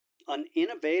An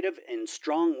innovative and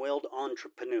strong-willed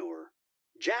entrepreneur,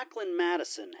 Jacqueline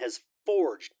Maddison has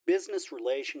forged business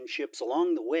relationships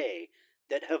along the way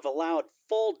that have allowed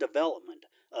full development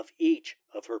of each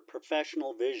of her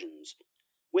professional visions.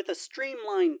 With a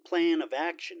streamlined plan of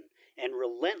action and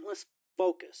relentless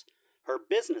focus, her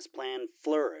business plan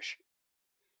flourished.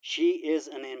 She is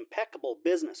an impeccable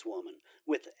businesswoman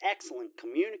with excellent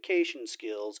communication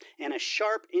skills and a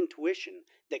sharp intuition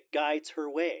that guides her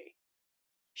way.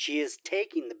 She is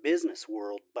taking the business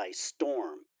world by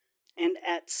storm, and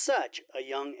at such a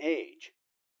young age.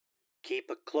 Keep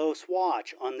a close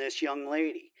watch on this young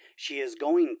lady. She is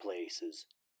going places.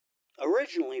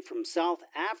 Originally from South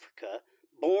Africa,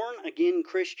 born-again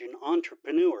Christian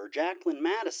entrepreneur Jacqueline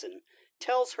Maddison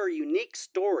tells her unique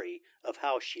story of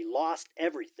how she lost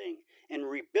everything and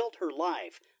rebuilt her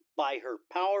life by her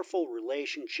powerful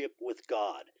relationship with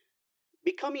God.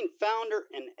 Becoming founder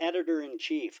and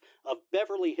editor-in-chief of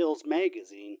Beverly Hills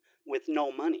Magazine with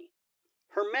no money.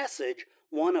 Her message,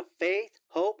 one of faith,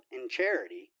 hope, and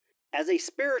charity. As a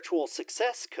spiritual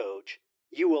success coach,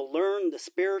 you will learn the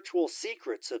spiritual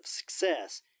secrets of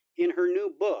success in her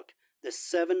new book, The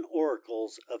 7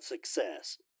 Oracles of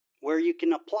Success, where you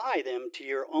can apply them to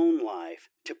your own life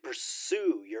to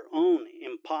pursue your own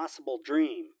impossible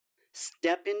dream.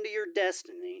 Step into your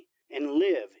destiny and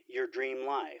live your dream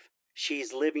life.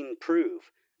 She's living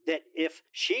proof that if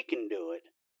she can do it,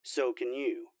 so can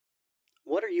you.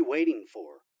 What are you waiting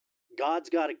for? God's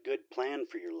got a good plan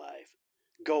for your life.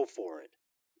 Go for it.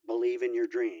 Believe in your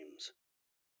dreams.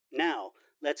 Now,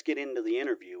 let's get into the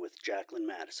interview with Jacqueline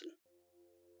Maddison.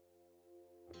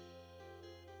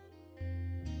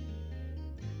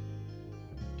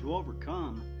 To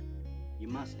overcome, you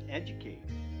must educate.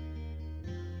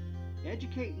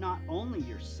 Educate not only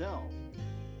yourself,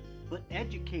 but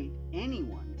educate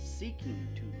anyone seeking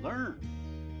to learn.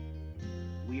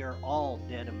 We are all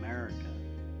dead America.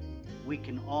 We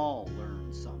can all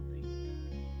learn something.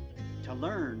 To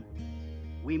learn,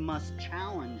 we must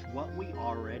challenge what we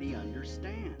already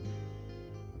understand.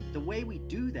 The way we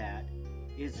do that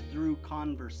is through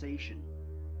conversation.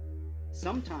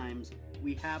 Sometimes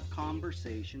we have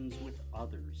conversations with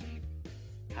others.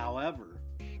 However,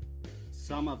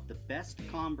 some of the best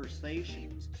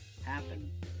conversations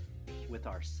happen with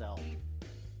ourselves.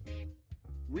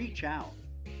 Reach out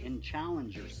and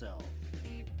challenge yourself.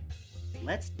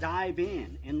 Let's dive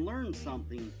in and learn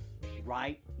something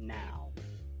right now.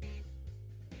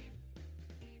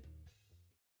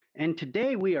 And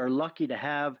today we are lucky to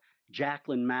have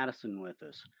Jacqueline Maddison with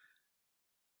us.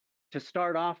 To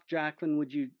start off, Jacqueline,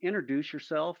 would you introduce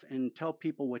yourself and tell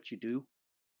people what you do?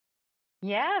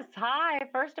 Yes. Hi.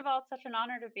 First of all, it's such an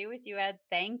honor to be with you, Ed.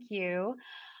 Thank you.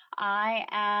 I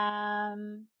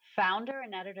am founder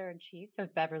and editor-in-chief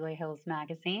of Beverly Hills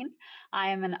Magazine. I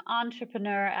am an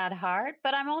entrepreneur at heart,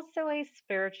 but I'm also a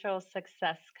spiritual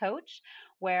success coach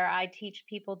where I teach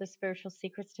people the spiritual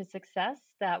secrets to success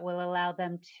that will allow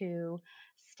them to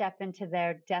step into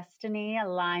their destiny,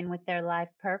 align with their life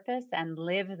purpose, and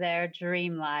live their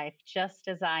dream life, just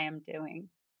as I am doing.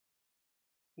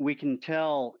 We can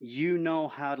tell you know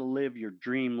how to live your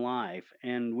dream life,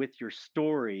 and with your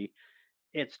story,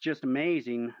 it's just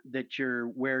amazing that you're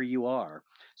where you are.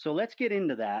 So let's get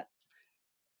into that.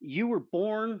 You were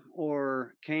born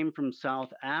or came from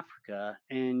South Africa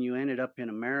and you ended up in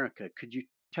America. Could you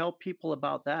tell people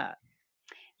about that?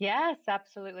 Yes,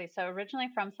 absolutely. So originally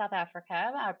from South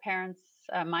Africa,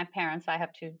 my parents, I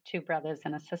have two brothers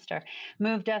and a sister,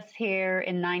 moved us here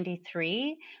in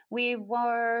 '93. We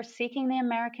were seeking the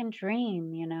American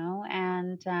dream,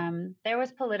 and there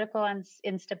was political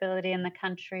instability in the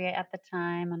country at the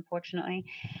time, unfortunately.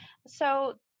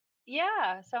 So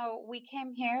yeah, so we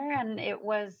came here and it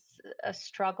was a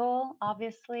struggle,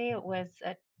 obviously. It was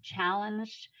a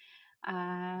challenge.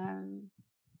 Um,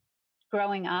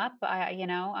 Growing up,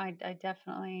 I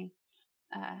definitely,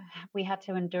 we had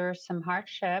to endure some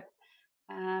hardship,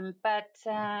 but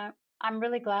I'm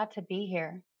really glad to be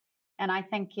here. And I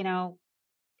think,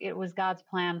 it was God's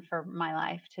plan for my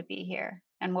life to be here.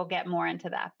 And we'll get more into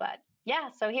that. But yeah,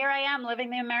 so here I am living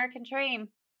the American dream.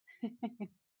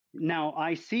 Now,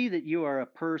 I see that you are a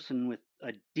person with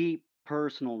a deep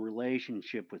personal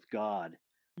relationship with God.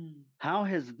 How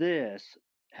has this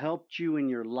helped you in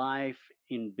your life,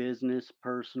 in business,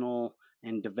 personal,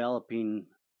 and developing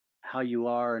how you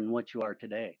are and what you are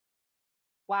today?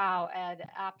 Wow, Ed,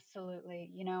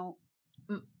 absolutely.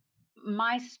 M-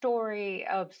 my story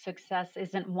of success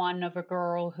isn't one of a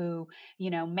girl who,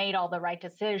 made all the right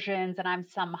decisions and I'm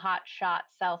some hotshot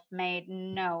self-made.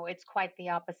 No, it's quite the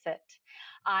opposite.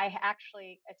 I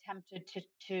actually attempted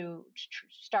to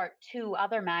start two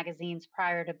other magazines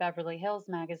prior to Beverly Hills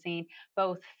Magazine.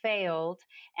 Both failed,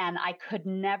 and I could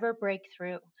never break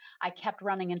through. I kept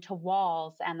running into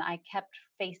walls and I kept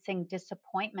facing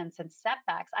disappointments and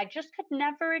setbacks. I just could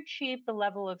never achieve the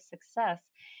level of success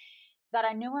that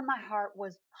I knew in my heart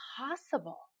was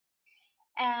possible.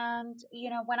 And,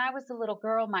 when I was a little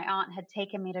girl, my aunt had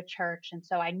taken me to church. And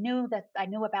so I knew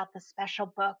about the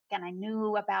special book and I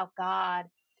knew about God.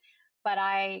 But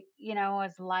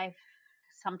as life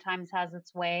sometimes has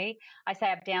its way, I say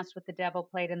I've danced with the devil,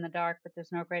 played in the dark, but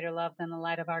there's no greater love than the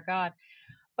light of our God.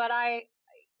 But I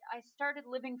started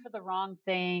living for the wrong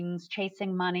things,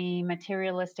 chasing money,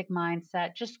 materialistic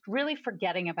mindset, just really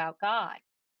forgetting about God.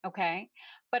 Okay.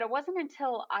 But it wasn't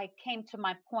until I came to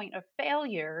my point of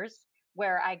failures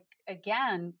where I,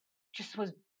 again,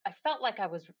 I felt like I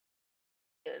was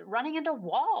running into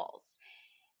walls,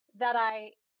 that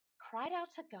I cried out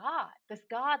to God, this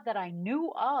God that I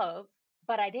knew of,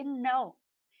 but I didn't know,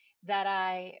 that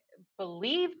I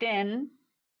believed in,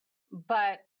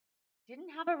 but didn't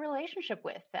have a relationship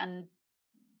with. And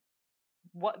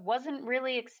what wasn't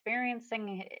really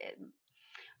experiencing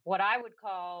what I would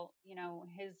call,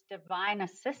 his divine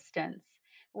assistance.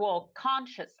 Well,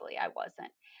 consciously, I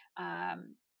wasn't,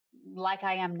 um, like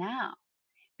I am now.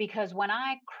 Because when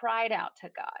I cried out to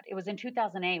God, it was in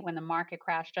 2008 when the market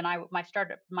crashed, and I'm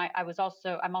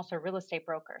also a real estate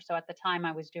broker. So at the time,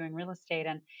 I was doing real estate,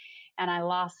 and I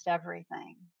lost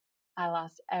everything. I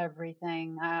lost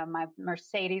everything. My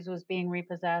Mercedes was being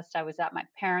repossessed. I was at my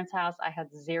parents' house. I had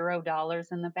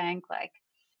 $0 in the bank, like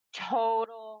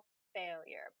total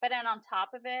failure. But then on top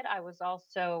of it, I was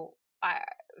also uh,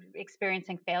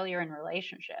 experiencing failure in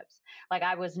relationships. Like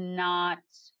I was not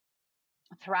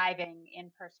thriving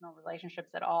in personal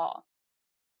relationships at all.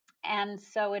 And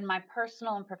so, in my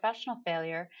personal and professional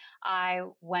failure, I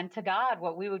went to God,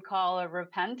 what we would call a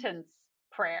repentance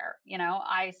prayer.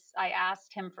 I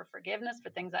asked him for forgiveness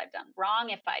for things I'd done wrong,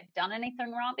 if I'd done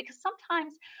anything wrong, because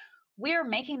sometimes we're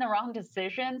making the wrong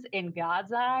decisions in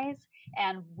God's eyes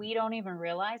and we don't even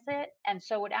realize it. And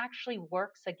so it actually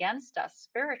works against us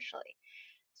spiritually.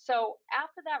 So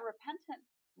after that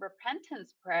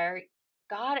repentance prayer,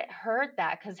 God heard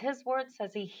that because his word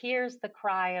says he hears the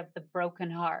cry of the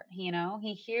broken heart.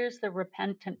 He hears the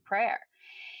repentant prayer.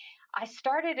 I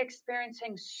started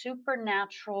experiencing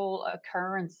supernatural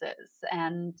occurrences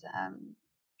and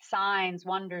signs,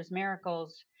 wonders,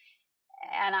 miracles.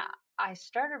 And I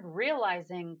started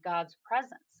realizing God's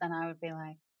presence. And I would be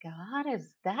like, God,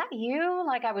 is that you?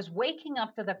 Like I was waking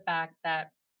up to the fact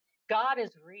that God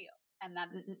is real and that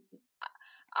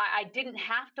I didn't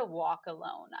have to walk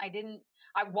alone.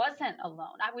 I wasn't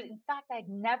alone. In fact, I'd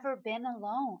never been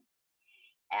alone.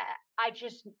 I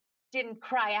just didn't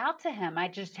cry out to him. I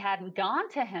just hadn't gone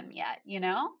to him yet.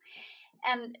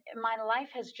 And my life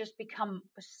has just become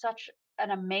such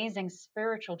an amazing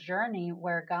spiritual journey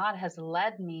where God has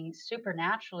led me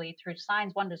supernaturally through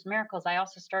signs, wonders, miracles. I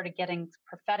also started getting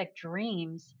prophetic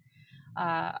dreams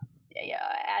uh,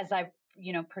 as I,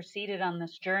 proceeded on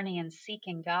this journey and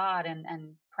seeking God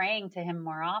and praying to Him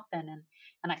more often.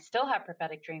 And I still have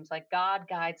prophetic dreams. Like God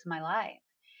guides my life.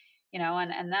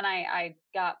 And then I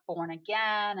got born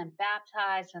again and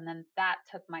baptized, and then that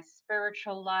took my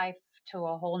spiritual life to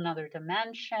a whole nother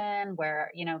dimension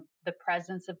where, the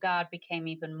presence of God became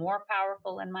even more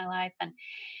powerful in my life.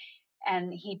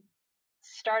 And he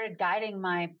started guiding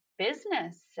my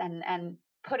business and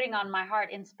putting on my heart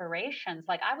inspirations.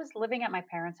 Like I was living at my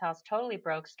parents' house, totally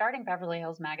broke. Starting Beverly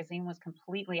Hills Magazine was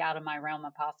completely out of my realm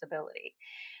of possibility.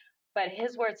 But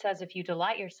his word says, if you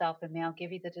delight yourself in me, I'll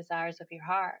give you the desires of your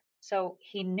heart. So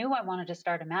he knew I wanted to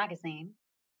start a magazine,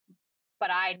 but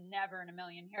I never in a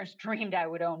million years dreamed I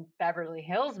would own Beverly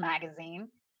Hills Magazine.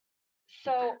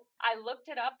 So I looked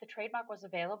it up. The trademark was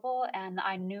available, and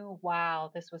I knew, wow,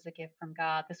 this was a gift from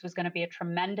God. This was going to be a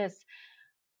tremendous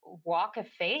walk of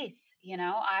faith.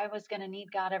 I was going to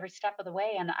need God every step of the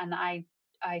way. And I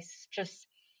just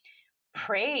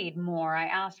prayed more. I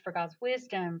asked for God's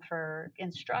wisdom, for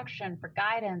instruction, for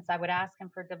guidance. I would ask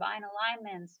him for divine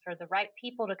alignments, for the right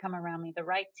people to come around me, the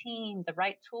right team, the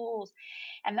right tools.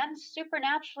 And then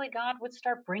supernaturally, God would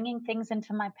start bringing things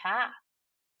into my path.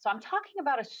 So I'm talking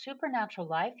about a supernatural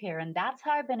life here, and that's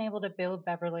how I've been able to build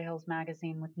Beverly Hills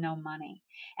Magazine with no money.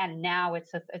 And now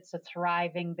it's a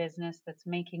thriving business that's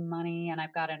making money, and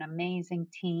I've got an amazing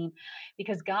team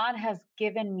because God has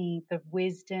given me the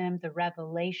wisdom, the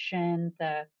revelation,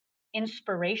 the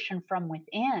inspiration from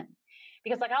within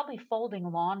Because like I'll be folding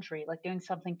laundry, like doing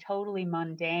something totally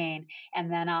mundane,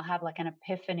 and then I'll have like an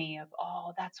epiphany of,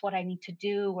 oh, that's what I need to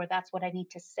do, or that's what I need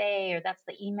to say, or that's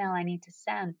the email I need to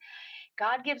send.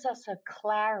 God gives us a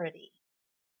clarity,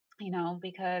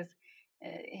 because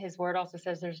his word also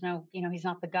says there's no, he's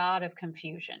not the God of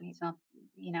confusion. He's not,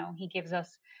 he gives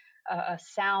us a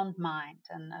sound mind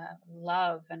and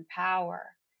love and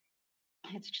power.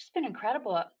 It's just been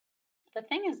incredible. The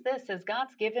thing is, this is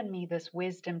God's given me this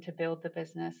wisdom to build the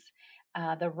business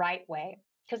the right way,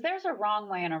 because there's a wrong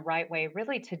way and a right way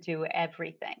really to do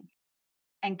everything,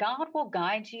 and God will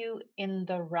guide you in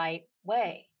the right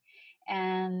way.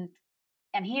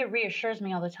 And he reassures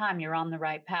me all the time, you're on the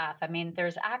right path. I mean,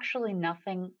 there's actually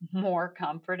nothing more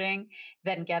comforting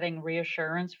than getting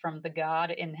reassurance from the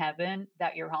God in heaven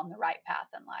that you're on the right path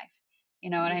in life.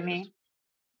 You know what I Yes. mean?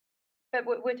 But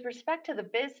with respect to the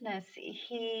business,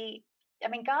 I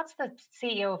mean, God's the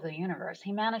CEO of the universe.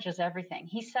 He manages everything.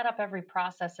 He set up every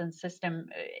process and system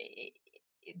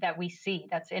that we see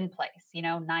that's in place,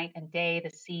 night and day, the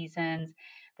seasons,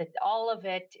 that all of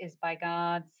it is by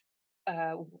God's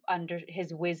under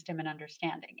his wisdom and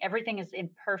understanding. Everything is in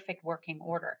perfect working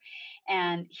order.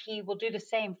 And he will do the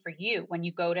same for you when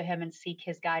you go to him and seek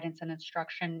his guidance and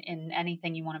instruction in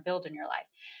anything you want to build in your life.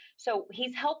 So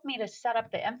he's helped me to set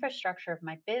up the infrastructure of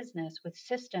my business with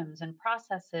systems and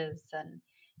processes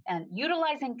and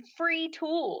utilizing free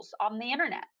tools on the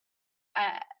internet.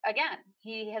 Again,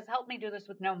 he has helped me do this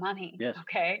with no money. Yes.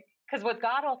 Okay, because with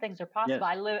God all things are possible.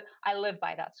 Yes. I live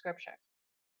by that scripture.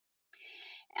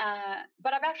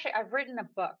 But I've written a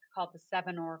book called The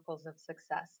Seven Oracles of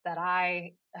Success that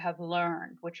I have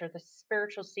learned, which are the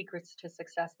spiritual secrets to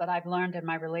success that I've learned in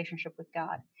my relationship with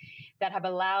God, that have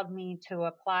allowed me to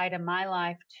apply to my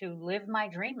life to live my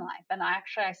dream life. And I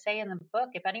say in the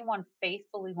book, if anyone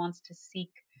faithfully wants to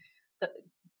seek the,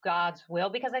 God's will,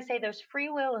 because I say there's free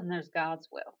will and there's God's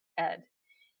will, Ed,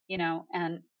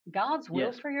 and Yes. God's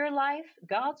will for your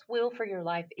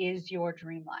life is your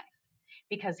dream life,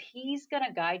 because he's going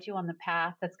to guide you on the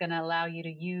path that's going to allow you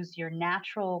to use your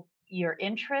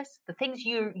interests, the things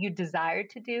you desire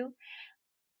to do,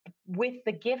 with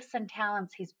the gifts and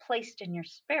talents he's placed in your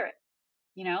spirit.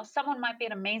 Someone might be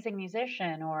an amazing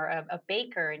musician or a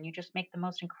baker, and you just make the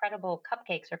most incredible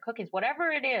cupcakes or cookies,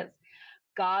 whatever it is.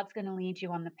 God's going to lead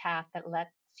you on the path that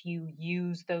lets you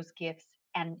use those gifts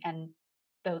and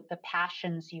the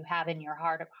passions you have in your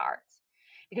heart of hearts,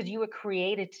 because you were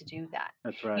created to do that.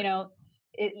 That's You right. know,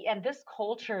 and this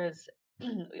culture is,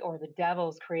 or the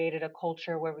devil's created a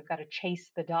culture where we've got to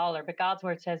chase the dollar. But God's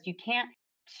word says you can't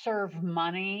serve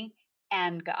money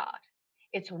and God.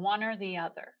 It's one or the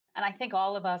other. And I think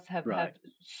all of us have Right.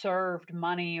 served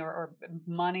money, or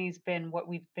money's been what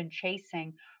we've been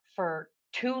chasing for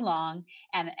too long,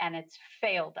 and it's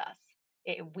failed us.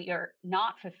 We are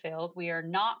not fulfilled. We are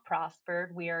not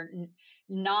prospered. We are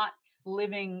not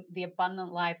living the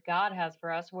abundant life God has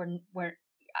for us.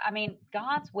 I mean,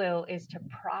 God's will is to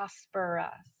prosper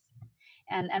us,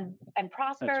 and That's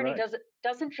prosperity right.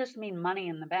 doesn't just mean money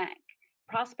in the bank.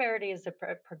 Prosperity is a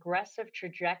progressive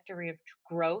trajectory of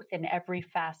growth in every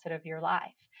facet of your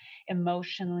life,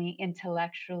 emotionally,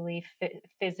 intellectually,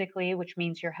 physically, which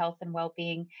means your health and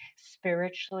well-being,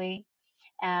 spiritually,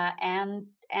 and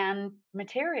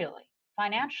materially,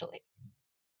 financially.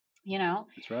 You know,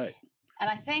 That's right. and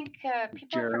I think people have forgotten.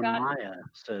 Jeremiah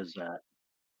says that.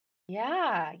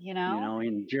 Yeah,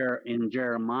 In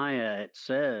Jeremiah it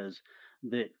says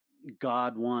that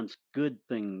God wants good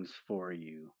things for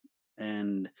you.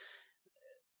 And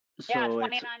Yeah, so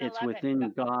it's 29:11.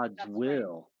 within God's That's right.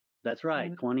 will. That's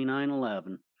right. Amen.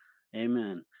 29:11.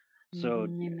 Amen. So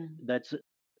Amen. that's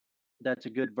that's a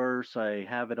good verse. I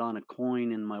have it on a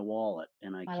coin in my wallet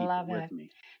and I I keep it love with it.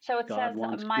 me. So it God says,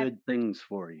 wants my good things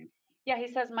for you. yeah, he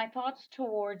says, my thoughts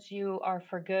towards you are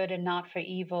for good and not for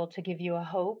evil, to give you a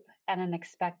hope and an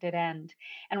expected end.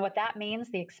 And what that means,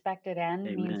 the expected end,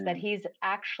 means that Amen. he's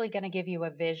actually going to give you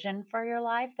a vision for your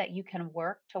life that you can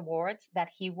work towards, that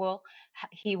he will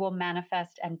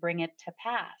manifest and bring it to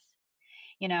pass.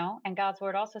 And God's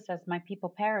word also says, my people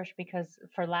perish because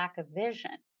for lack of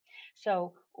vision.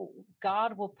 So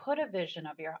God will put a vision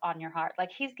on your heart.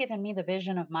 Like he's given me the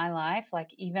vision of my life, like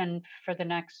even for the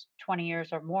next 20 years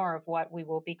or more, of what we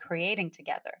will be creating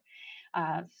together.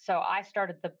 So I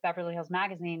started the Beverly Hills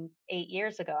Magazine 8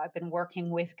 years ago. I've been working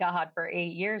with God for 8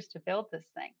 years to build this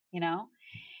thing,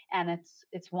 and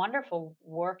it's wonderful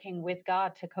working with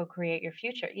God to co-create your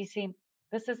future. You see,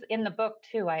 this is in the book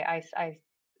too. I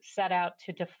set out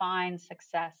to define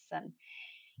success,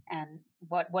 and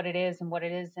what it is and what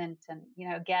it isn't. And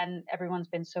again, everyone's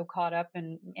been so caught up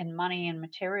in money and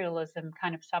materialism,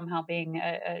 kind of somehow being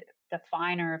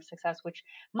definer of success, which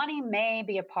money may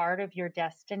be a part of your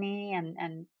destiny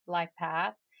and life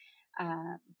path,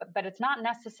 but it's not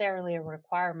necessarily a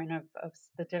requirement of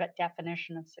the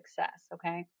definition of success.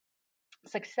 Okay.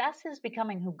 Success is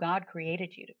becoming who God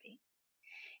created you to be.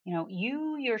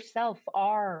 You yourself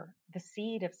are the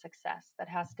seed of success that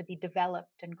has to be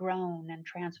developed and grown and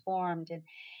transformed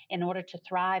in order to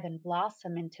thrive and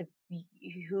blossom into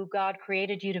who God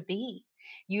created you to be,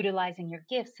 utilizing your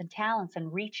gifts and talents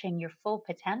and reaching your full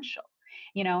potential.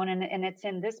 And it's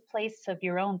in this place of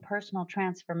your own personal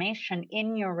transformation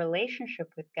in your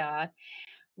relationship with God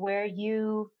where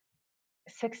you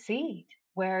succeed,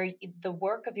 where the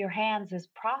work of your hands is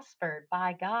prospered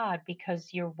by God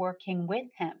because you're working with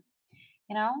Him,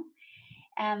 you know?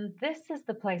 And this is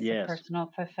the place of Yes.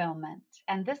 personal fulfillment.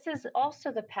 And this is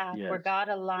also the path where Yes. God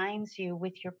aligns you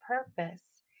with your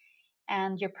purpose.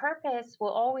 And your purpose will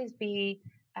always be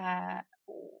uh,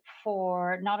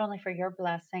 for not only for your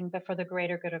blessing, but for the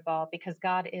greater good of all, because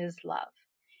God is love.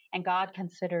 And God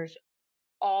considers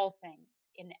all things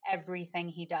in everything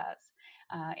He does,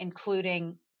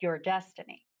 including your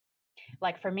destiny.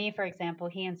 Like for me, for example,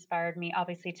 he inspired me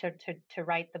obviously to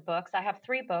write the books. I have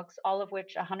 3 books, all of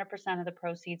which 100% of the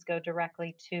proceeds go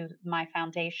directly to my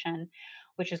foundation,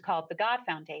 which is called the God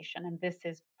Foundation, and this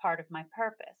is part of my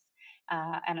purpose.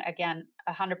 And again,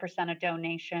 100% of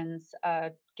donations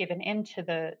given into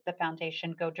the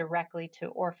foundation go directly to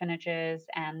orphanages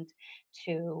and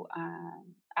to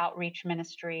outreach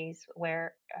ministries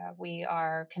where we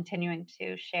are continuing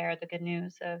to share the good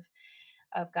news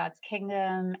of God's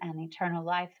kingdom and eternal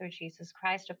life through Jesus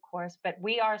Christ, of course. But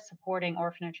we are supporting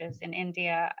orphanages in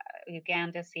India,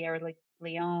 Uganda, Sierra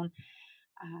Leone,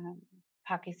 um,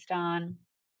 Pakistan,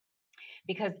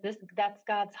 because that's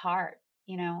God's heart.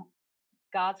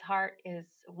 God's heart is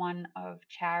one of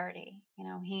charity.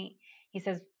 He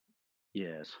says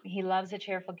Yes. He loves a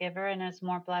cheerful giver and is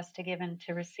more blessed to give and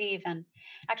to receive. And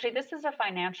actually, this is a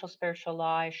financial spiritual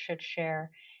law I should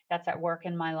share that's at work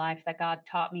in my life that God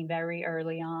taught me very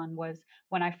early on. Was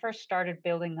when I first started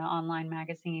building the online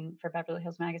magazine for Beverly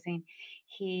Hills Magazine,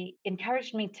 He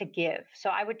encouraged me to give. So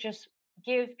I would just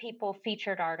give people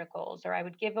featured articles, or I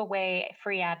would give away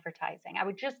free advertising. I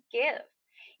would just give.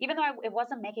 Even though it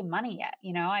wasn't making money yet,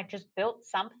 I just built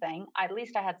something. At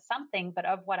least I had something, but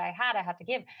of what I had to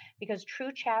give, because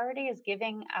true charity is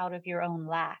giving out of your own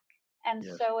lack. And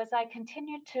Yes. so as I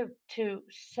continued to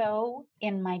sow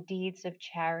in my deeds of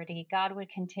charity, God would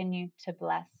continue to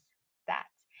bless that.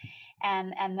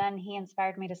 And then He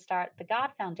inspired me to start the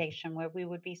God Foundation, where we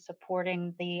would be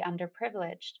supporting the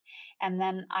underprivileged. And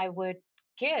then I would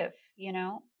give,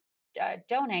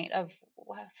 donate of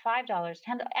 $5, $10,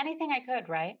 anything I could,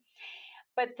 right?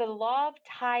 But the law of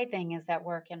tithing is at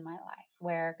work in my life,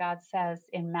 where God says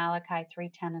in Malachi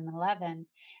 3:10 and 11,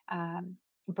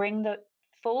 bring the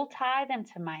full tithe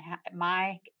into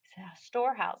my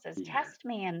storehouses. Yeah. Test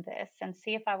me in this and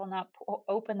see if I will not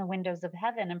open the windows of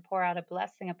heaven and pour out a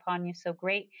blessing upon you so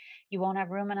great you won't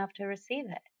have room enough to receive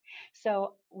it.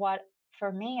 So, what for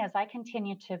me, as I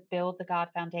continue to build the God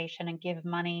Foundation and give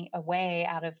money away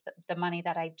out of the money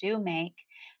that I do make,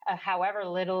 however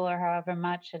little or however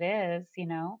much it is,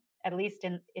 at least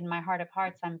in my heart of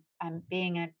hearts, I'm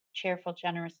being a cheerful,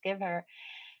 generous giver.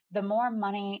 The more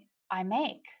money I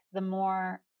make, the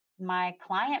more my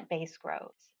client base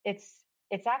grows. It's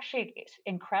actually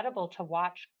incredible to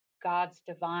watch God's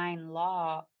divine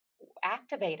law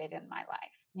activated in my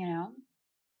life.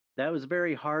 That was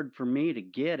very hard for me to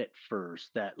get at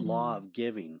first, that law Mm, of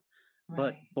giving.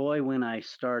 But right. boy, when I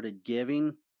started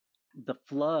giving, the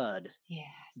flood Yes.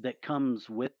 that comes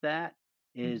with that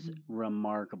is Mhm.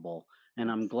 remarkable. And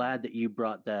I'm Absolutely. glad that you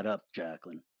brought that up,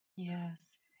 Jacqueline. Yes.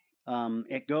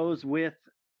 It goes with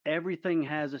everything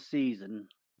has a season.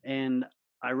 And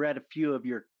I read a few of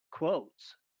your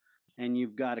quotes, and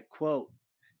you've got a quote,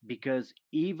 because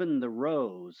even the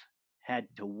rose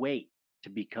had to wait to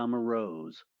become a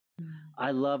rose. Mm.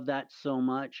 I love that so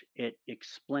much. It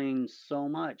explains so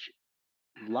much.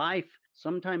 Life,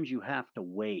 sometimes you have to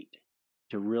wait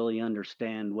to really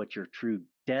understand what your true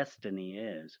destiny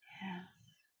is. Yes.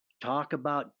 Talk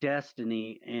about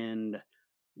destiny and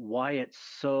why it's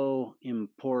so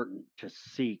important to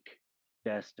seek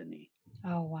destiny.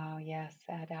 Oh, wow. Yes,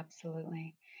 Ed,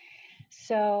 absolutely.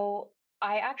 So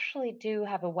I actually do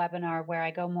have a webinar where I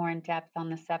go more in depth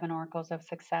on the 7 oracles of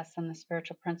success and the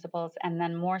spiritual principles. And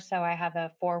then more so, I have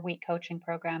a 4-week coaching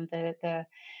program, the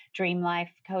Dream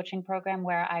Life coaching program,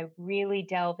 where I really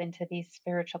delve into these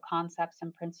spiritual concepts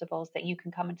and principles that you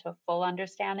can come into a full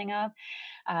understanding of.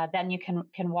 Then you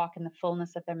can walk in the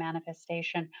fullness of their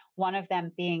manifestation. One of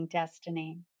them being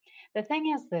destiny. The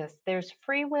thing is this, there's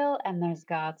free will and there's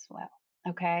God's will.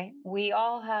 Okay. We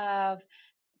all have,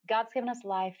 God's given us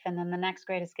life, and then the next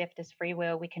greatest gift is free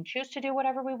will. We can choose to do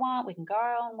whatever we want. We can go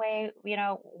our own way,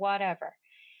 whatever.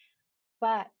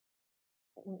 But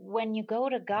when you go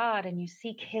to God and you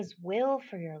seek His will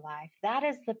for your life, that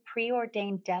is the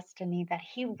preordained destiny that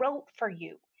He wrote for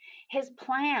you. His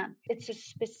plan, it's a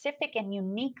specific and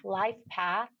unique life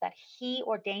path that He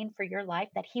ordained for your life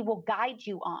that He will guide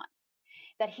you on,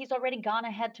 that He's already gone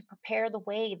ahead to prepare the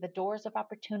way, the doors of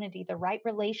opportunity, the right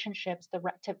relationships,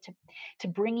 to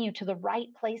bring you to the right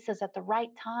places at the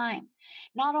right time,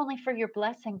 not only for your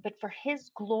blessing, but for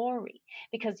His glory.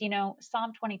 Because,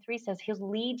 Psalm 23 says He'll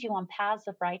lead you on paths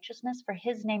of righteousness for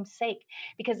His name's sake.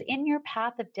 Because in your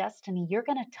path of destiny, you're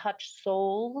going to touch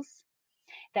souls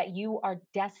that you are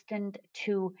destined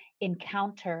to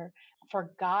encounter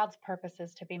for God's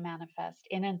purposes to be manifest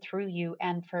in and through you,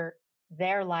 and for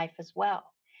their life as well.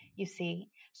 You see,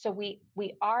 so we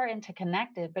are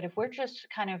interconnected, but if we're just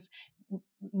kind of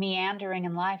meandering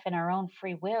in life in our own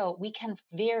free will, we can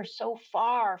veer so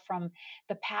far from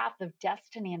the path of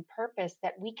destiny and purpose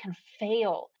that we can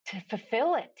fail to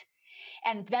fulfill it.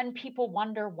 And then people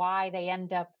wonder why they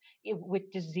end up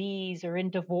with disease or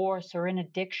in divorce or in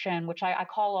addiction, which I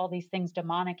call all these things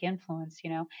demonic influence.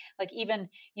 Like even,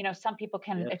 some people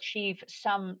can Yes. achieve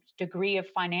some degree of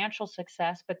financial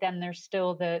success, but then there's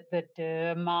still the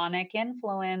demonic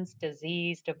influence,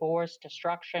 disease, divorce,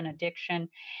 destruction, addiction,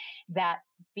 that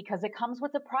because it comes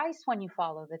with a price when you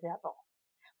follow the devil.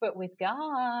 But with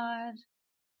God,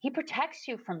 He protects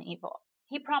you from evil.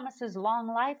 He promises long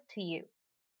life to you.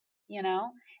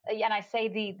 And I say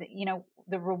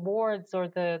the rewards or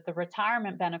the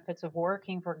retirement benefits of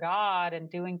working for God and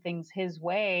doing things His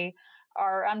way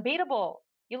are unbeatable.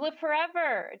 You live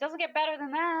forever. It doesn't get better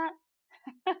than that.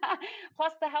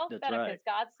 Plus the health That's right. benefits.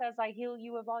 God says, I heal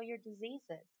you of all your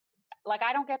diseases. Like,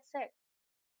 I don't get sick.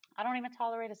 I don't even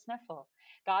tolerate a sniffle.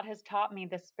 God has taught me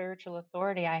this spiritual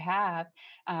authority I have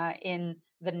in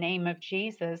the name of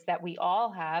Jesus, that we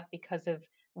all have because of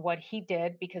what He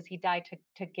did, because He died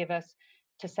to give us,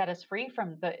 to set us free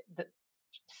from the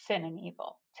sin and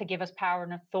evil, to give us power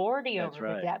and authority That's over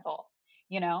the right. devil,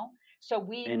 you know? So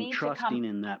we And need to come, trusting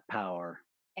in that power.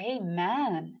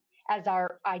 amen, as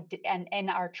and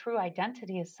our true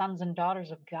identity as sons and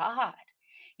daughters of God.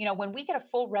 When we get a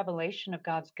full revelation of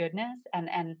God's goodness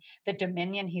and the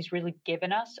dominion He's really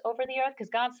given us over the earth, because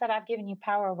God said, I've given you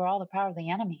power over all the power of the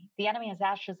enemy. The enemy is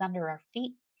ashes under our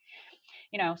feet.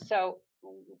 So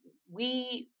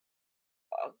we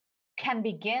can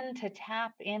begin to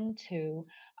tap into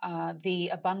the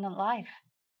abundant life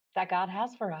that God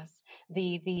has for us,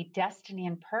 the destiny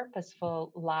and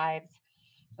purposeful lives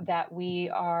that we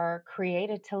are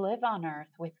created to live on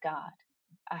earth with God,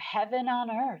 a heaven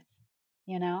on earth.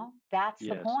 That's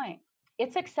the Yes. point.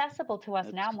 It's accessible to us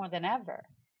now That's more than ever.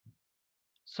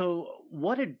 so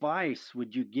what advice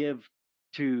would you give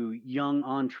to young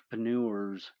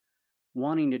entrepreneurs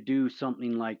wanting to do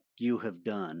something like you have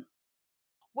done?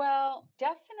 Well,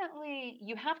 definitely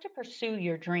you have to pursue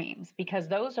your dreams, because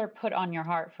those are put on your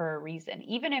heart for a reason.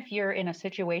 Even if you're in a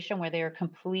situation where they are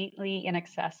completely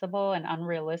inaccessible and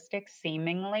unrealistic,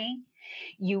 seemingly,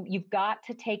 you've got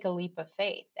to take a leap of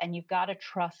faith, and you've got to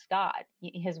trust God.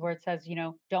 His word says,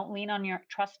 don't lean on your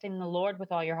trust in the Lord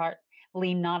with all your heart,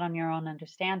 lean not on your own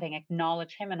understanding,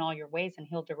 acknowledge Him in all your ways, and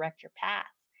He'll direct your path.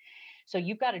 So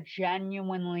you've got to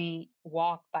genuinely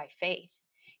walk by faith.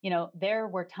 There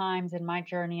were times in my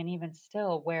journey, and even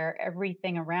still, where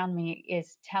everything around me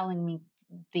is telling me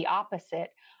the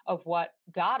opposite of what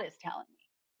God is telling me.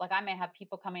 Like, I may have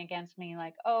people coming against me,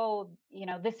 like, oh,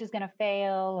 this is going to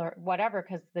fail or whatever,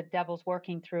 because the devil's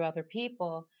working through other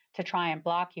people to try and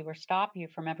block you or stop you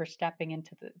from ever stepping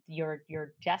into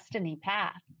your destiny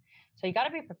path. So you got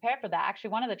to be prepared for that.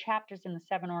 Actually, one of the chapters in the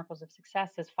 7 Oracles of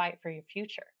Success is fight for your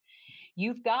future.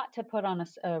 You've got to put on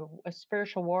a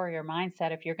spiritual warrior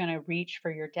mindset if you're going to reach for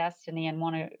your destiny and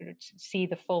want to see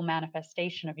the full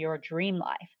manifestation of your dream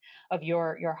life, of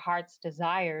your heart's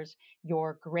desires,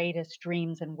 your greatest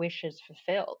dreams and wishes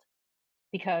fulfilled,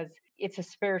 because it's a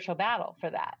spiritual battle for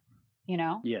that,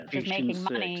 Yeah, just Ephesians making 6.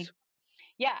 money.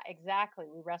 Yeah, exactly.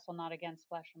 We wrestle not against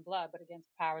flesh and blood, but against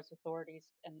powers, authorities,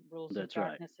 and rules of That's right.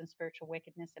 darkness and spiritual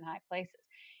wickedness in high places.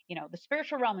 The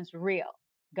spiritual realm is real.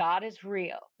 God is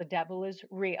real. The devil is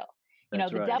real.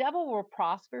 That's The right. devil will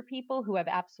prosper people who have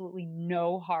absolutely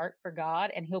no heart for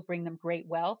God, and he'll bring them great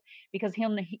wealth, because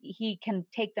he can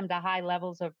take them to high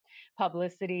levels of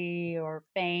publicity or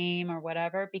fame or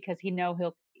whatever, because he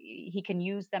can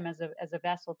use them as a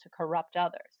vessel to corrupt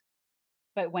others.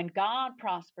 But when God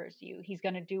prospers you, He's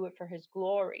going to do it for His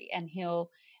glory, and He'll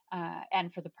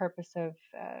and for the purpose of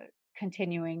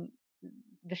continuing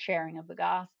the sharing of the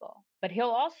gospel. But he'll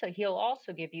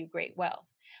also give you great wealth,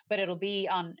 but it'll be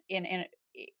on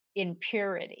in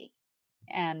purity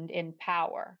and in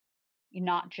power,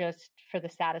 not just for the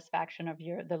satisfaction of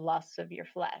the lusts of your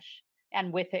flesh.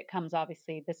 And with it comes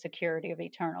obviously the security of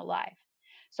eternal life.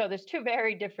 So there's two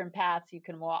very different paths you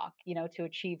can walk, to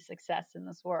achieve success in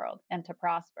this world and to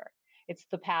prosper. It's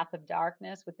the path of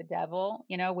darkness with the devil,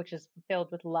 which is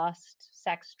filled with lust,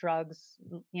 sex, drugs,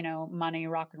 money,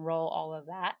 rock and roll, all of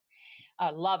that,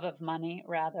 love of money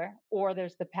rather. Or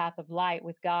there's the path of light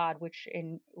with God, which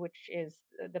is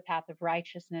the path of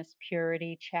righteousness,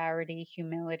 purity, charity,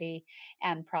 humility,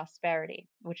 and prosperity,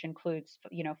 which includes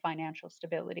financial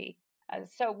stability.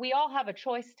 So we all have a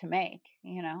choice to make.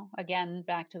 Again,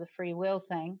 back to the free will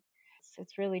thing.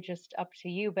 It's really just up to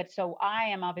you. But so I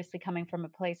am obviously coming from a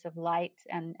place of light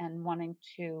and wanting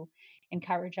to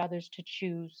encourage others to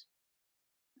choose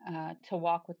to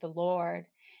walk with the Lord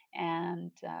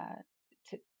and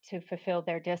to fulfill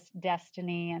their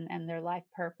destiny and their life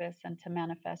purpose and to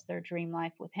manifest their dream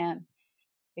life with Him,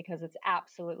 because it's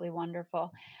absolutely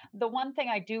wonderful. The one thing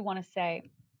I do want to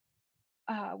say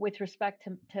with respect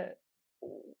to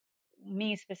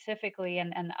me specifically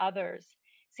and others.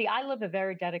 See, I live a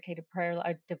very dedicated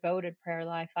a devoted prayer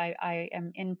life. I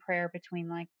am in prayer between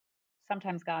like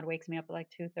sometimes God wakes me up at like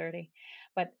 2:30,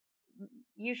 but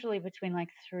usually between like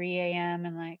 3 a.m.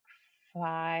 and like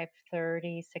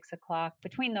 5:30, 6 o'clock.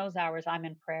 Between those hours, I'm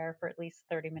in prayer for at least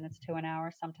 30 minutes to an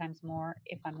hour, sometimes more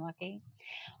if I'm lucky.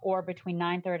 Or between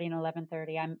 9:30 and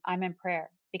 11:30, I'm in prayer,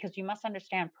 because you must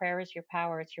understand prayer is your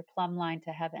power. It's your plumb line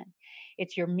to heaven.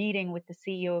 It's your meeting with the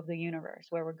CEO of the universe,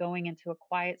 where we're going into a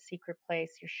quiet, secret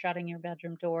place. You're shutting your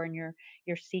bedroom door and you're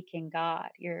seeking God.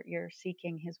 You're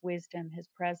seeking His wisdom, His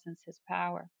presence, His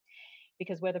power,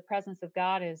 because where the presence of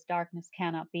God is, darkness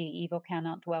cannot be, evil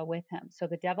cannot dwell with Him. So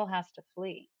the devil has to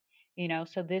flee.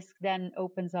 So this then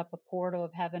opens up a portal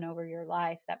of heaven over your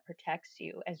life that protects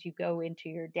you as you go into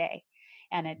your day.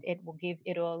 And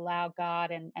it'll allow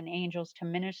God and angels to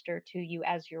minister to you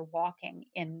as you're walking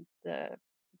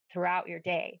throughout your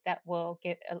day. That will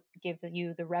give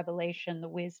you the revelation, the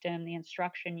wisdom, the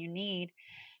instruction you need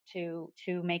to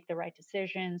make the right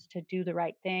decisions, to do the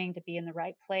right thing, to be in the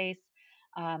right place,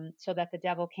 so that the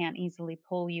devil can't easily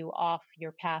pull you off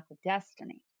your path of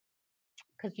destiny.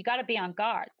 Because you got to be on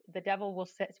guard. The devil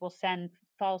will send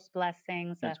false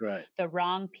blessings, That's right. the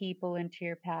wrong people into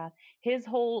your path. His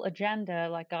whole agenda,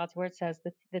 like God's word says,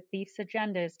 the thief's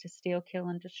agenda is to steal, kill,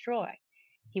 and destroy.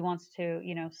 He wants to,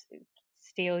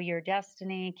 steal your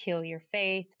destiny, kill your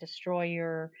faith, destroy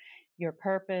your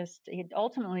purpose.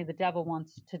 Ultimately, the devil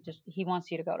he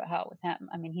wants you to go to hell with him.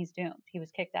 I mean, he's doomed. He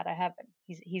was kicked out of heaven.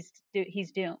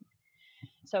 He's doomed.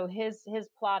 So his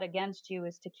plot against you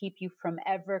is to keep you from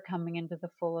ever coming into the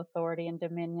full authority and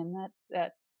dominion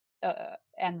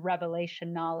and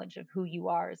revelation knowledge of who you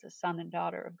are as a son and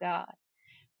daughter of God,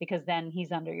 because then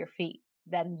He's under your feet.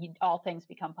 Then all things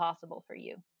become possible for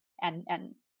you, and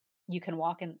you can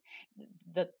walk in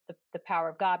the power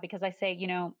of God. Because I say,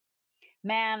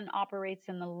 man operates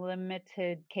in the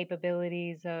limited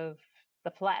capabilities of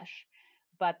the flesh,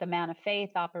 but the man of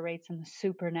faith operates in the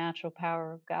supernatural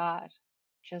power of God.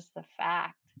 Just the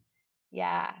fact.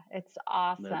 Yeah, it's That's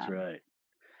awesome. right.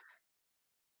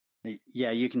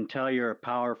 Yeah, you can tell you're a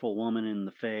powerful woman in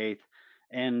the faith,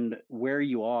 and where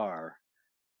you are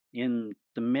in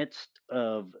the midst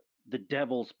of the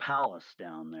devil's palace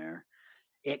down there.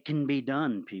 It can be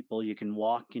done, people. You can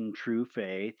walk in true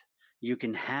faith. You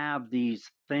can have these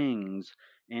things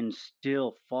and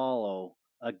still follow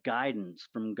a guidance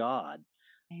from God.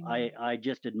 Amen. I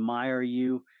just admire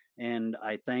you and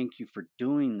I thank you for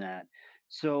doing that.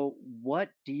 So, what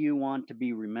do you want to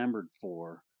be remembered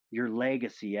for? Your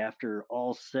legacy after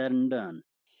all's said and done?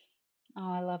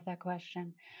 Oh, I love that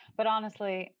question. But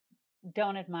honestly,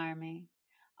 don't admire me.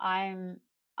 I'm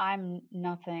I'm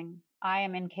nothing. I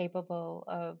am incapable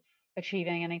of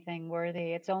achieving anything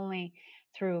worthy. It's only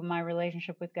through my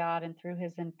relationship with God and through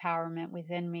His empowerment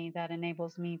within me that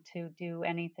enables me to do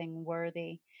anything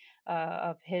worthy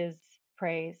of His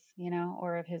praise,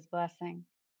 or of His blessing.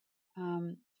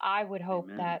 I would hope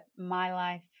Amen. that my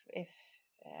life, if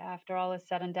after all is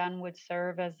said and done, would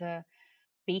serve as a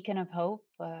beacon of hope,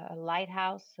 a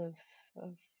lighthouse of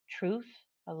truth,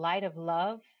 a light of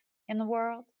love in the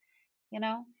world, you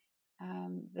know,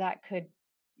 that could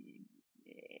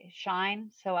shine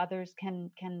so others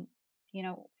can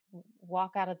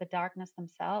walk out of the darkness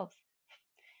themselves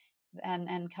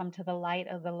and come to the light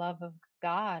of the love of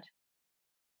God,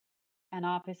 and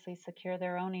obviously secure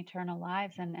their own eternal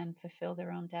lives and fulfill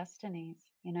their own destinies.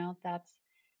 That's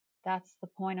That's the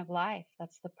point of life.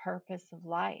 That's the purpose of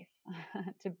life,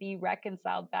 to be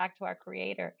reconciled back to our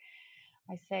Creator.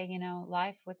 I say,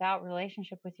 life without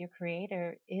relationship with your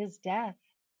Creator is death.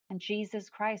 And Jesus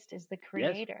Christ is the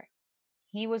Yes. Creator.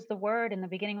 He was the Word. In the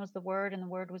beginning was the Word, and the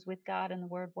Word was with God, and the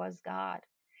Word was God.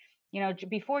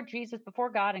 Before Jesus, before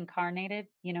God incarnated,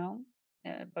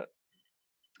 but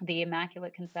the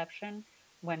Immaculate Conception,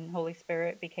 when Holy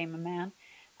Spirit became a man,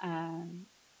 um,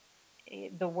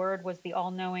 the Word was the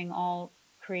all knowing, all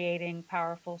creating,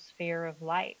 powerful sphere of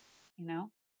light, you know.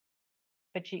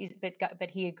 But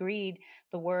he agreed.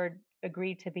 The Word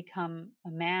agreed to become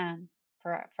a man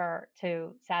for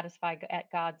to satisfy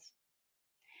at God's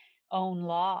own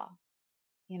law,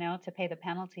 to pay the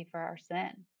penalty for our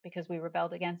sin because we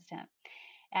rebelled against Him.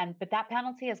 But that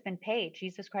penalty has been paid.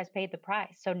 Jesus Christ paid the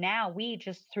price. So now we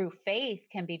just through faith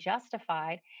can be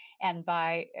justified, and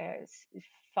by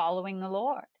following the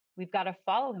Lord. We've got to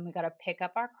follow Him. We've got to pick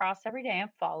up our cross every day and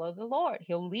follow the Lord.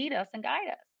 He'll lead us and guide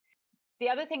us. The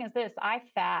other thing is this: I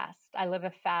fast. I live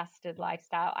a fasted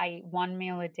lifestyle. I eat one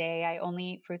meal a day. I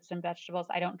only eat fruits and vegetables.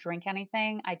 I don't drink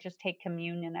anything. I just take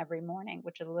communion every morning,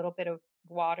 which is a little bit of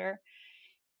water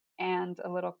and a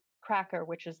little cracker,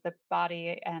 which is the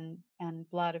body and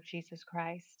blood of Jesus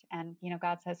Christ. And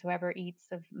God says, whoever eats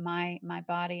of my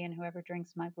body and whoever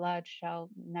drinks my blood shall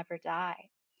never die,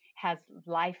 has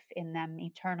life in them,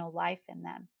 eternal life in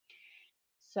them.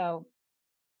 So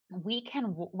we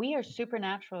are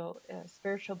supernatural,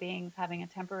 spiritual beings having a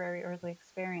temporary earthly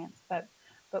experience, but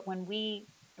when we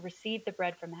receive the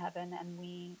bread from heaven and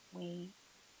we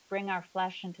bring our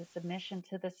flesh into submission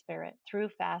to the Spirit through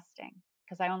fasting,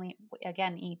 because I only,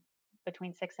 again, eat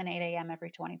between 6 and 8 a.m. every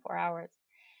 24 hours,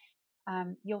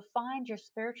 you'll find your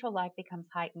spiritual life becomes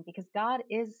heightened because God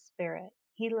is Spirit.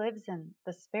 He lives in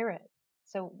the Spirit.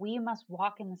 So we must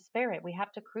walk in the Spirit. We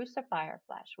have to crucify our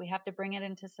flesh. We have to bring it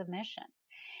into submission.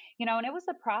 And it was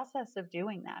a process of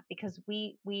doing that because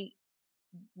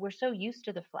we're so used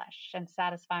to the flesh and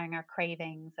satisfying our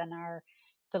cravings and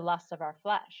the lusts of our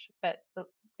flesh. But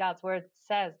God's word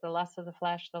says the lust of the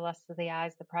flesh, the lust of the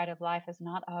eyes, the pride of life is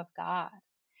not of God.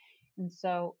 And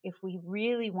so if we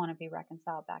really want to be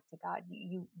reconciled back to God,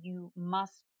 you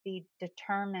must be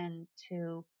determined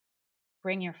to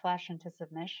bring your flesh into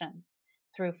submission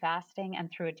through fasting and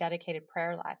through a dedicated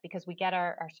prayer life, because we get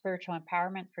our spiritual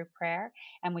empowerment through prayer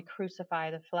and we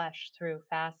crucify the flesh through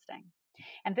fasting.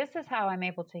 And this is how I'm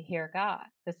able to hear God.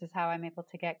 This is how I'm able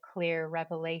to get clear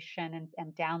revelation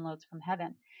and downloads from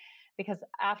heaven. Because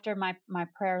after my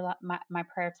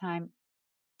prayer time,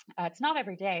 it's not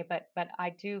every day, but I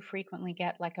do frequently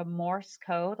get like a Morse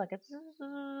code, like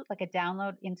a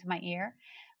download into my ear.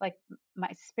 Like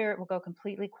my spirit will go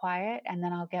completely quiet, and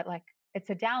then I'll get like it's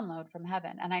a download from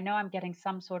heaven, and I know I'm getting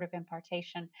some sort of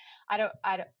impartation. I don't.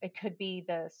 It could be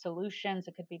the solutions,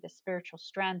 it could be the spiritual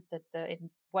strength,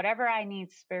 whatever I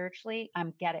need spiritually,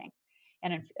 I'm getting,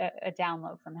 and a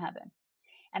download from heaven.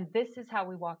 And this is how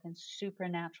we walk in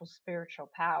supernatural spiritual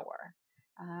power.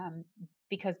 Um,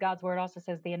 because God's word also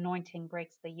says the anointing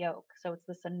breaks the yoke. So it's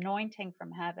this anointing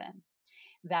from heaven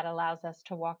that allows us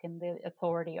to walk in the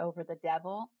authority over the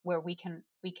devil, where we can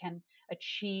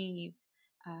achieve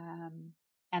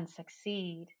and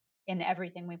succeed in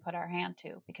everything we put our hand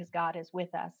to, because God is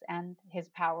with us and His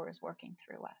power is working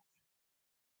through us.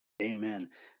 Amen.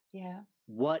 Yeah.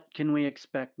 What can we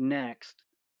expect next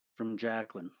from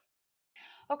Jacqueline?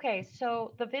 Okay,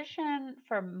 so the vision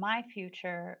for my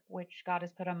future, which God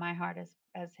has put on my heart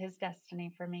as His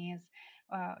destiny for me, is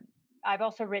uh, I've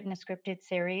also written a scripted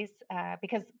series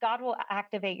because God will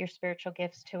activate your spiritual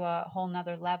gifts to a whole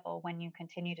nother level when you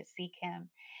continue to seek Him.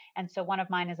 And so one of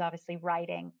mine is obviously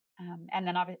writing. And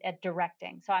then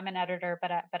directing. So I'm an editor,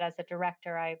 but as a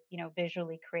director, I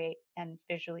visually create and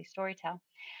visually storytell.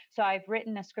 So I've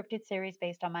written a scripted series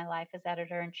based on my life as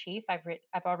editor in chief.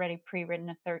 I've already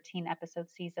pre-written a 13 episode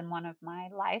season one of my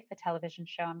life, a television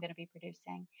show I'm going to be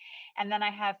producing. And then I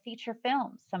have feature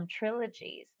films, some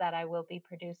trilogies that I will be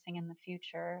producing in the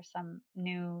future, some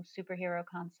new superhero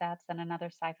concepts and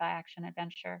another sci-fi action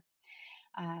adventure.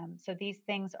 So these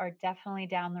things are definitely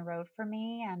down the road for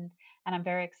me, and I'm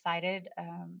very excited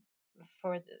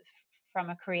for from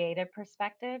a creative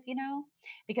perspective,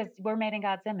 because we're made in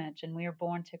God's image and we are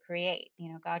born to create.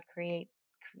 God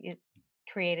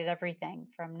created everything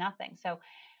from nothing. So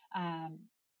um,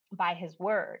 by His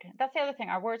word, that's the other thing.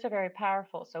 Our words are very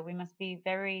powerful, so we must be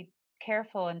very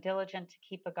careful and diligent to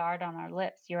keep a guard on our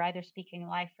lips. You're either speaking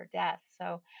life or death.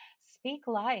 So speak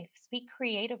life, speak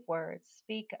creative words,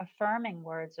 speak affirming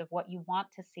words of what you want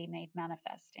to see made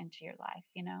manifest into your life,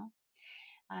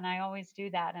 And I always do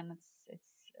that. And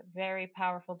a very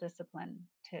powerful discipline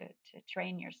to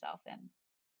train yourself in.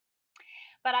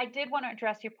 But I did want to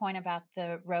address your point about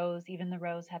the rose. Even the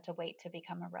rose had to wait to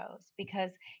become a rose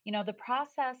because, the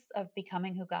process of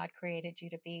becoming who God created you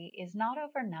to be is not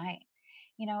overnight.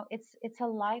 It's a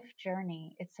life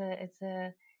journey.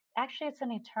 Actually it's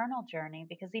an eternal journey,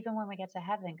 because even when we get to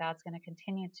heaven, God's going to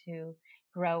continue to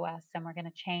grow us, and we're going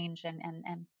to change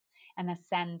and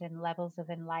ascend in levels of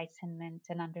enlightenment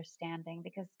and understanding,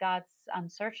 because God's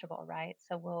unsearchable, right?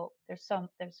 So there's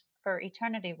for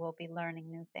eternity we'll be learning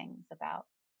new things about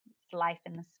life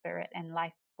in the spirit and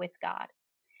life with God.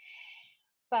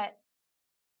 But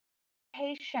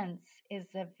patience is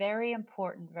a very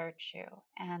important virtue,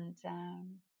 and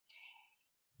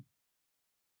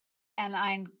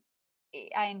I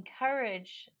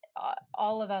encourage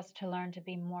all of us to learn to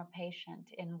be more patient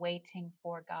in waiting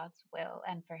for God's will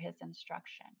and for His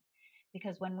instruction.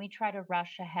 Because when we try to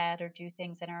rush ahead or do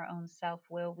things in our own self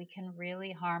will, we can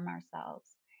really harm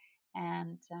ourselves.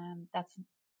 And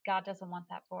God doesn't want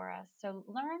that for us. So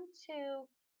learn to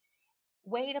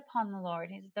wait upon the Lord.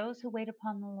 Those who wait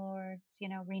upon the Lord,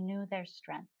 renew their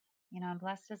strength. And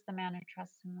blessed is the man who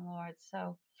trusts in the Lord.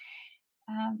 So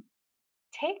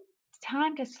take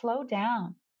time to slow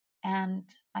down. And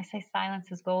I say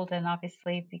silence is golden,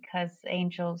 obviously, because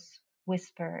angels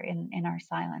whisper in our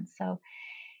silence. So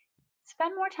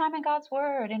spend more time in God's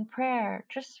word, in prayer,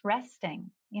 just resting,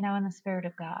 in the Spirit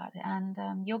of God.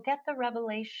 And you'll get the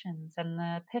revelations and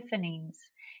the epiphanies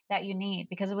that you need.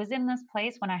 Because it was in this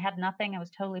place when I had nothing, I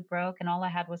was totally broke, and all I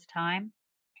had was time.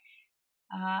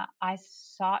 I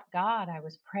sought God. I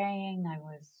was praying. I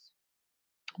was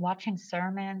watching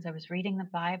sermons. I was reading the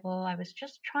Bible. I was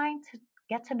just trying to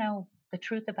get to know the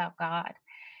truth about God.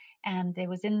 And it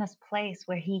was in this place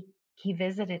where he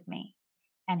visited me,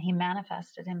 and He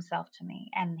manifested Himself to me,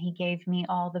 and He gave me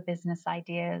all the business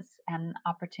ideas and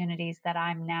opportunities that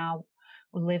I'm now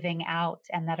living out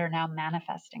and that are now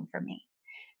manifesting for me.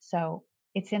 So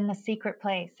it's in the secret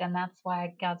place. And that's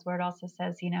why God's word also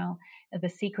says, the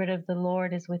secret of the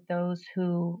Lord is with those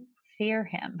who fear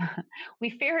Him. We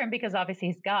fear Him because obviously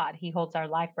He's God. He holds our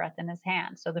life breath in His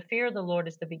hand. So the fear of the Lord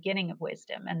is the beginning of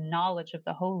wisdom, and knowledge of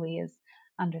the holy is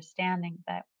understanding.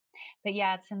 But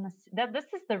yeah, it's in this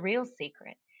is the real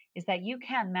secret, is that you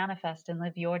can manifest and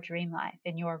live your dream life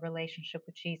in your relationship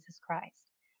with Jesus Christ,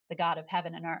 the God of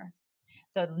heaven and earth.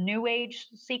 So the New Age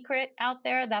secret out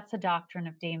there, that's a doctrine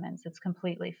of demons. It's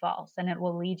completely false, and it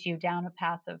will lead you down a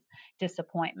path of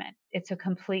disappointment. It's a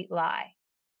complete lie.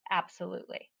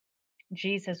 Absolutely.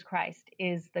 Jesus Christ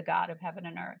is the God of heaven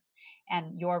and earth,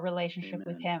 and your relationship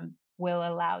with Him will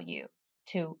allow you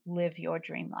to live your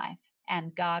dream life,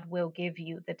 and God will give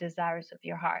you the desires of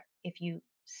your heart if you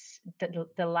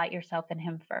delight yourself in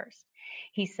Him first.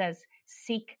 He says,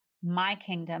 seek my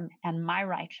kingdom and my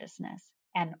righteousness,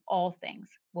 and all things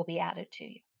will be added to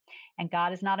you. And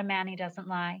God is not a man, He doesn't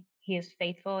lie. He is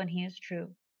faithful and He is true.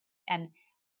 And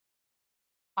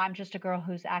I'm just a girl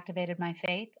who's activated my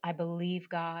faith. I believe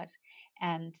God,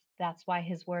 and that's why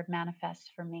His word manifests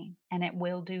for me, and it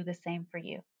will do the same for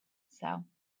you. So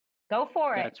go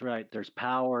for it. That's right. There's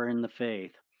power in the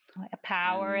faith. A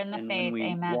power in the faith.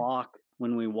 Amen.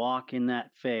 When we walk in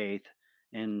that faith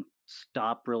and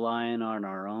stop relying on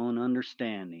our own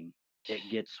understanding, it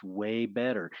gets way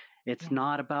better. It's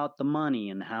not about the money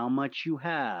and how much you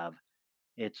have.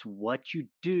 It's what you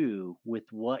do with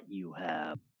what you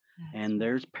have. And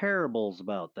there's parables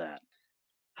about that.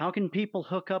 How can people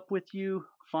hook up with you,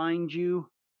 find you,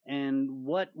 and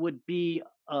what would be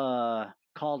a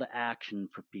call to action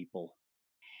for people?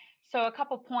 So a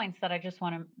couple points that I just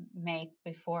want to make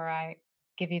before I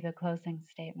give you the closing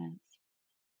statements.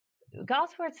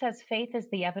 God's word says faith is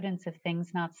the evidence of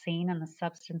things not seen and the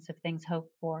substance of things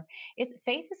hoped for.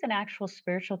 Faith is an actual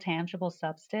spiritual, tangible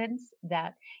substance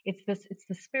that it's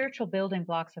the spiritual building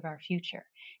blocks of our future.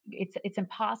 It's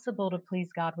impossible to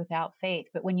please God without faith.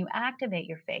 But when you activate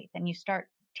your faith and you start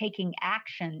taking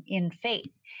action in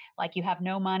faith, like you have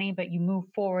no money, but you move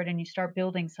forward and you start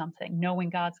building something, knowing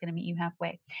God's going to meet you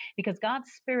halfway, because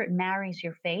God's Spirit marries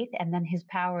your faith, and then His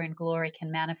power and glory can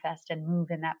manifest and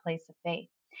move in that place of faith.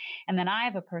 And then I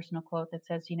have a personal quote that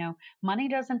says, money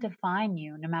doesn't define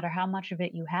you no matter how much of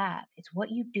it you have. It's what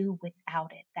you do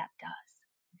without it that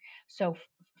does. So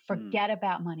forget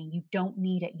about money. You don't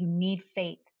need it. You need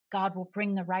faith. God will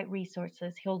bring the right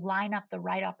resources. He'll line up the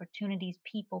right opportunities,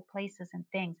 people, places, and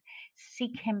things.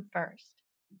 Seek Him first.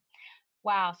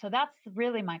 Wow. So that's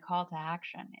really my call to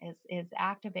action is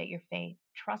activate your faith,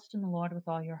 trust in the Lord with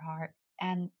all your heart,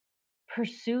 and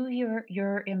pursue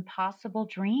your impossible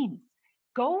dreams.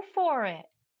 Go for it,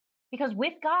 because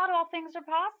with God, all things are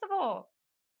possible.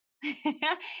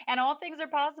 And all things are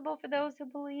possible for those who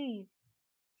believe.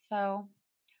 So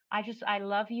I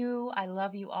love you. I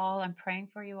love you all. I'm praying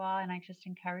for you all. And I just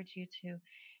encourage you to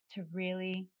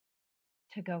really,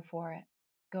 to go for it.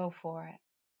 Go for it.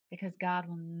 Because God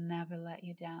will never let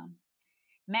you down.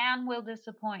 Man will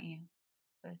disappoint you.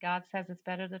 But God says it's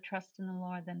better to trust in the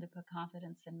Lord than to put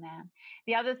confidence in man.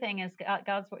 The other thing is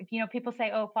God's word. People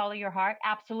say, oh, follow your heart.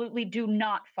 Absolutely do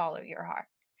not follow your heart.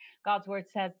 God's word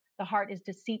says the heart is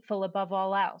deceitful above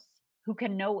all else. Who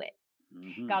can know it?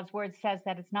 Mm-hmm. God's word says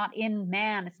that it's not in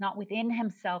man, it's not within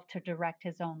himself to direct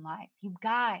his own life. You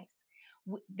guys,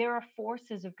 there are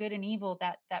forces of good and evil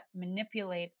that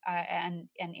manipulate and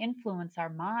influence our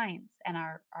minds and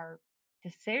our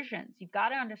decisions. You've got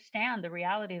to understand the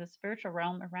reality of the spiritual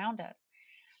realm around us.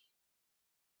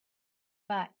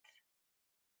 But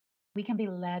we can be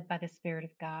led by the Spirit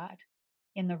of God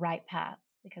in the right paths,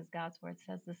 because God's word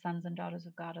says the sons and daughters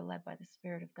of God are led by the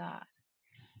Spirit of God.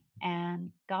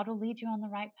 And God will lead you on the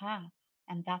right path.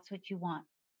 And that's what you want.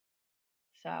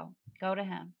 So go to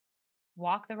him,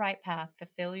 walk the right path,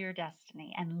 fulfill your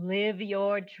destiny, and live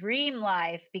your dream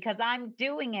life, because I'm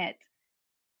doing it.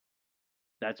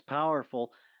 That's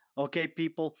powerful. Okay,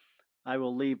 people, I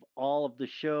will leave all of the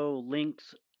show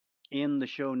links in the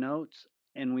show notes.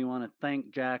 And we want to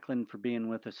thank Jacqueline for being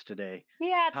with us today.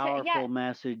 Yeah, Powerful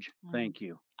message. Thank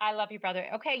you. I love you, brother.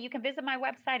 Okay, you can visit my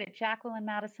website at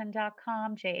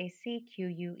JacquelineMaddison.com,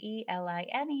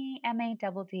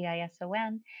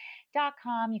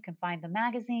 JacquelineMaddison.com. You can find the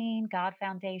magazine, God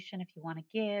Foundation, if you want to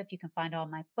give. You can find all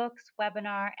my books,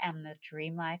 webinar, and the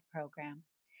Dream Life program.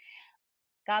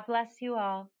 God bless you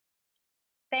all.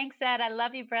 Thanks, Ed. I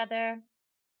love you, brother.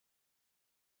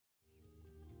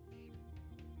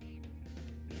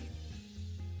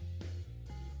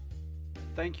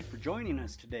 Thank you for joining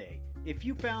us today. If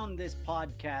you found this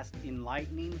podcast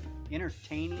enlightening,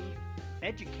 entertaining,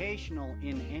 educational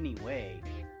in any way,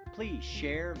 please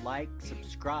share, like,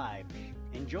 subscribe,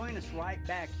 and join us right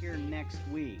back here next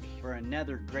week for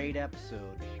another great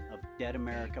episode of Dead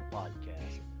America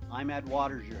Podcast. I'm Ed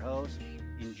Waters, your host.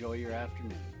 Enjoy your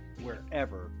afternoon,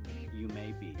 wherever you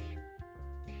may be.